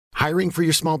Hiring for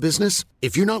your small business?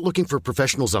 If you're not looking for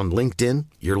professionals on LinkedIn,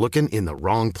 you're looking in the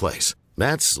wrong place.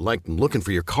 That's like looking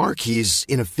for your car keys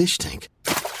in a fish tank.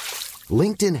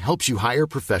 LinkedIn helps you hire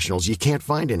professionals you can't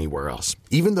find anywhere else,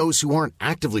 even those who aren't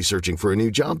actively searching for a new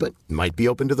job but might be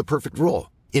open to the perfect role.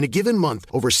 In a given month,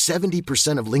 over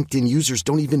 70% of LinkedIn users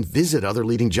don't even visit other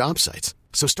leading job sites.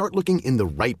 So start looking in the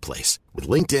right place. With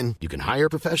LinkedIn, you can hire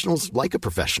professionals like a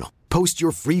professional. Post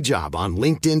your free job on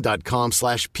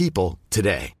linkedin.com/people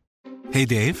today. Hey,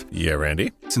 Dave. Yeah,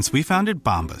 Randy. Since we founded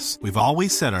Bombas, we've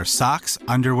always said our socks,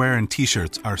 underwear, and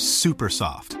T-shirts are super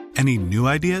soft. Any new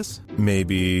ideas?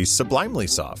 Maybe sublimely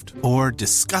soft. Or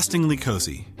disgustingly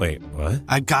cozy. Wait, what?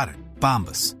 I got it.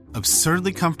 Bombas.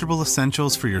 Absurdly comfortable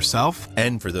essentials for yourself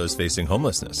and for those facing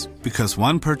homelessness. Because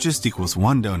one purchased equals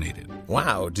one donated.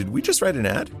 Wow, did we just write an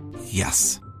ad?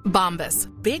 Yes. Bombas.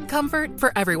 Big comfort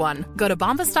for everyone. Go to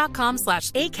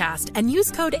bombas.com/ACAST and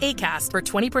use code ACAST for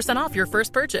 20% off your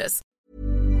first purchase.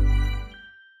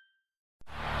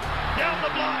 Down the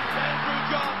block, Andrew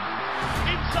John.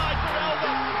 Inside for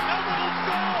Elba. Elba will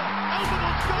score. Elba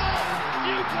will score.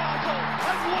 Newcastle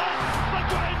have won the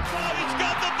Grand Final. He's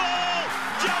got the ball.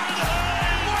 Jared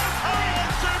Hayes. Oh,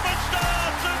 superstar,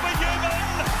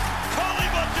 superhuman.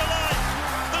 Collingwood delight.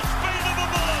 The speed of a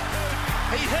bullet.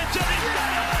 He hits it. He's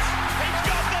got it. He's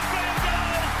got the field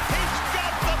goal. He's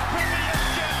got the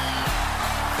premiership.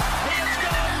 He has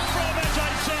gone from, as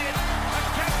I said, a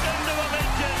captain to a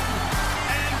legend.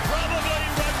 And probably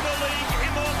rugby league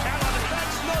immortality.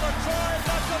 That's not a try,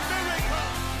 that's a miracle.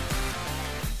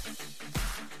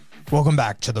 Welcome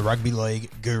back to the Rugby League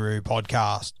Guru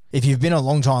podcast. If you've been a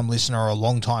long-time listener or a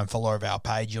long-time follower of our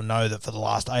page, you'll know that for the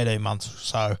last 18 months or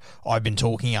so, I've been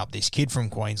talking up this kid from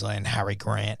Queensland, Harry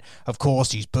Grant. Of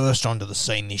course, he's burst onto the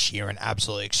scene this year and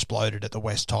absolutely exploded at the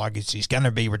West Tigers. He's going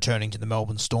to be returning to the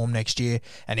Melbourne Storm next year,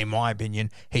 and in my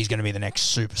opinion, he's going to be the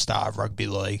next superstar of rugby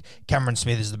league. Cameron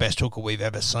Smith is the best hooker we've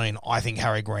ever seen. I think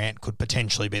Harry Grant could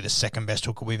potentially be the second best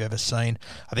hooker we've ever seen.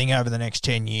 I think over the next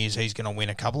 10 years, he's going to win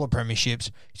a couple of premierships,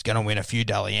 he's going to win a few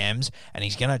Dally M's, and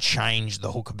he's going to change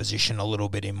the hooker position a little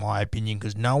bit, in my opinion,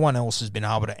 because no one else has been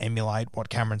able to emulate what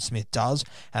Cameron Smith does,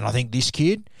 and I think this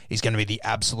kid is going to be the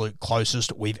absolute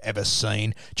closest we've ever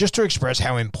seen. Just to express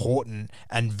how important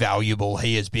and valuable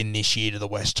he has been this year to the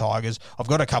West Tigers, I've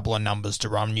got a couple of numbers to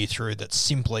run you through that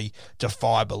simply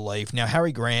defy belief. Now,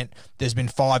 Harry Grant, there's been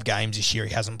 5 games this year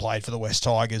he hasn't played for the West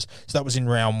Tigers, so that was in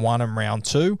round 1 and round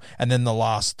 2, and then the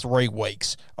last 3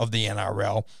 weeks of the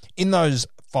NRL. In those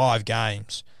 5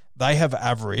 games, they have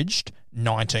averaged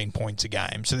 19 points a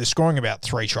game. So they're scoring about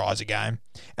 3 tries a game,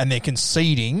 and they're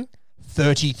conceding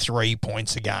 33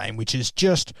 points a game, which is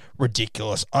just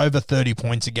ridiculous. Over 30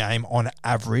 points a game on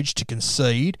average to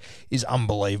concede is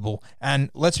unbelievable. And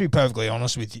let's be perfectly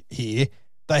honest with you here,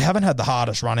 they haven't had the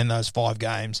hardest run in those 5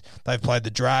 games. They've played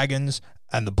the Dragons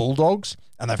and the Bulldogs,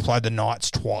 and they've played the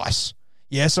Knights twice.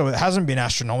 Yeah, so it hasn't been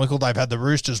astronomical. They've had the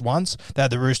Roosters once. They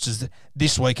had the Roosters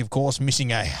this week, of course,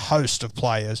 missing a host of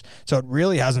players. So it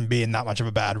really hasn't been that much of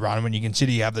a bad run when you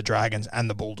consider you have the Dragons and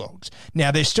the Bulldogs.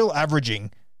 Now, they're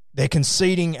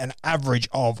conceding an average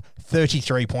of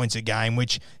 33 points a game,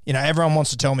 which, everyone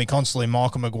wants to tell me constantly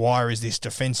Michael Maguire is this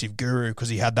defensive guru because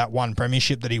he had that one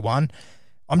premiership that he won.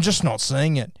 I'm just not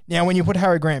seeing it. Now, when you put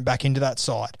Harry Grant back into that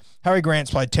side, Harry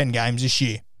Grant's played 10 games this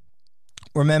year.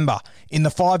 Remember, in the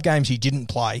 5 games he didn't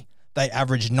play, they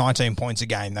averaged 19 points a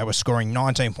game. They were scoring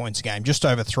 19 points a game, just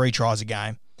over 3 tries a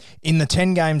game. In the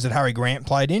 10 games that Harry Grant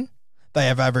played in, they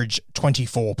have averaged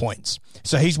 24 points.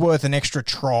 So he's worth an extra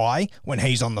try when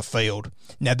he's on the field.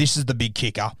 Now, this is the big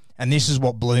kicker, and this is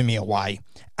what blew me away.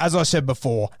 As I said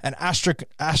before, an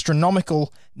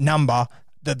astronomical number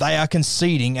that they are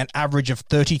conceding an average of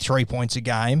 33 points a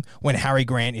game when Harry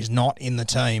Grant is not in the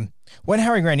team. When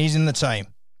Harry Grant is in the team,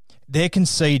 they're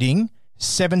conceding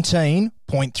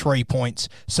 17.3 points.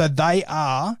 So they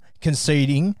are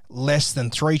conceding less than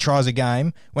 3 tries a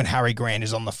game when Harry Grant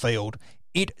is on the field.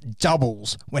 It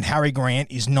doubles when Harry Grant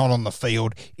is not on the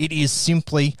field. It is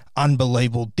simply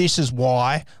unbelievable. This is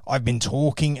why I've been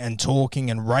talking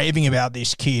and raving about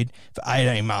this kid for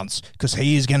 18 months, because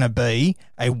he is going to be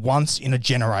a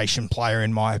once-in-a-generation player,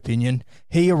 in my opinion.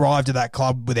 He arrived at that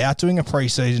club without doing a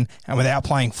preseason and without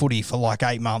playing footy for like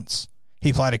 8 months.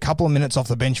 He played a couple of minutes off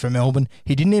the bench for Melbourne.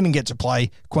 He didn't even get to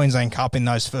play Queensland Cup in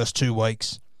those first 2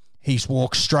 weeks. He's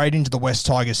walked straight into the West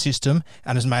Tigers system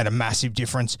and has made a massive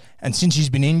difference. And since he's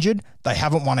been injured, they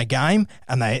haven't won a game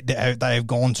and they have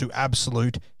gone to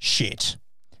absolute shit.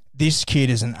 This kid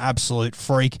is an absolute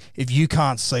freak. If you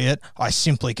can't see it, I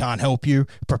simply can't help you.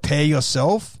 Prepare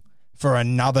yourself for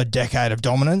another decade of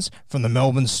dominance from the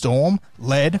Melbourne Storm,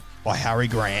 led by Harry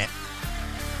Grant.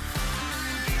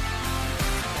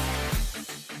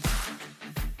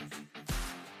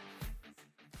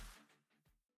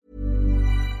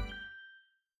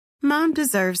 Mom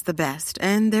deserves the best,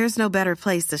 and there's no better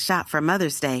place to shop for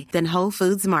Mother's Day than Whole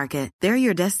Foods Market. They're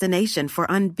your destination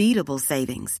for unbeatable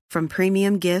savings, from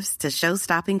premium gifts to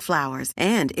show-stopping flowers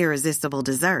and irresistible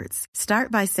desserts.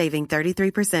 Start by saving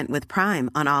 33% with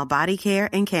Prime on all body care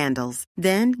and candles.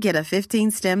 Then get a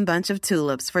 15-stem bunch of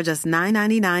tulips for just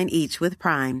 $9.99 each with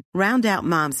Prime. Round out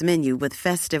Mom's menu with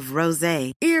festive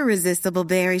rosé, irresistible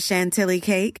berry chantilly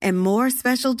cake, and more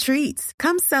special treats.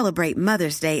 Come celebrate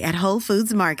Mother's Day at Whole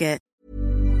Foods Market.